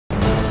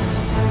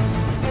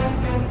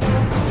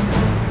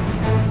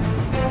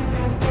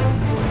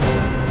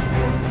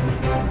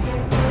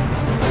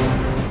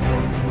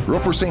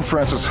Roper St.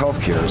 Francis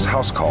Healthcare's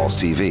House Calls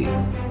TV.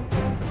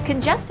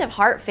 Congestive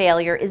heart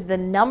failure is the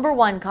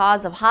 #1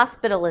 cause of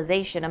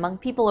hospitalization among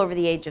people over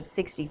the age of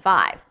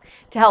 65.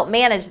 To help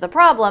manage the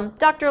problem,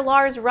 Dr.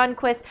 Lars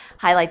Runquist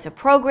highlights a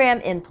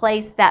program in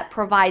place that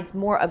provides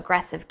more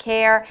aggressive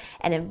care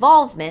and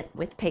involvement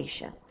with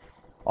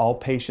patients. All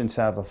patients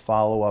have a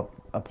follow-up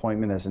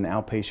appointment as an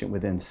outpatient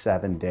within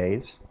 7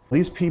 days.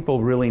 These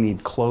people really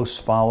need close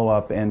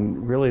follow-up,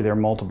 and really there are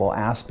multiple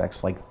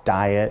aspects like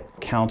diet,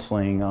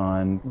 counseling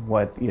on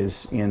what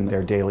is in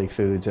their daily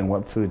foods and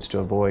what foods to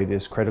avoid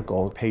is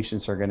critical.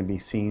 Patients are going to be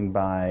seen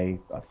by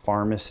a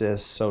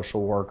pharmacist,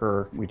 social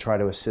worker. We try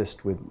to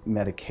assist with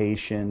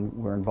medication.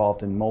 We're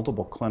involved in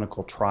multiple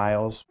clinical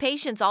trials.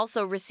 Patients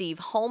also receive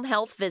home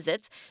health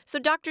visits, so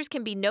doctors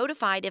can be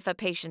notified if a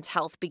patient's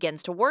health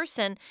begins to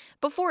worsen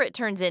before it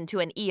turns into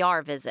an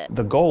ER visit.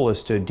 The goal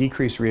is to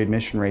decrease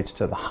readmission rates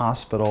to the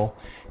hospital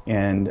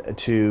and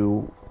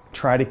to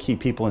try to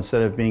keep people,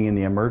 instead of being in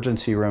the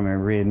emergency room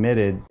and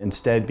readmitted,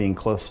 instead being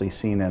closely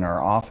seen in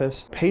our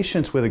office.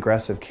 Patients with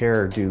aggressive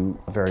care do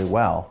very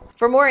well.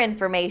 For more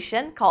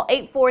information, call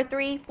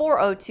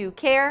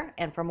 843-402-CARE,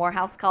 and for more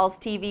House Calls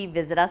TV,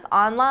 visit us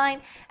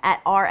online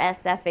at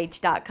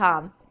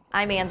rsfh.com.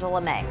 I'm Angela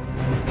May.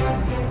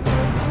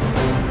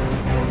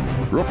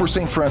 Roper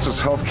St.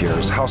 Francis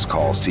Healthcare's House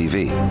Calls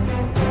TV.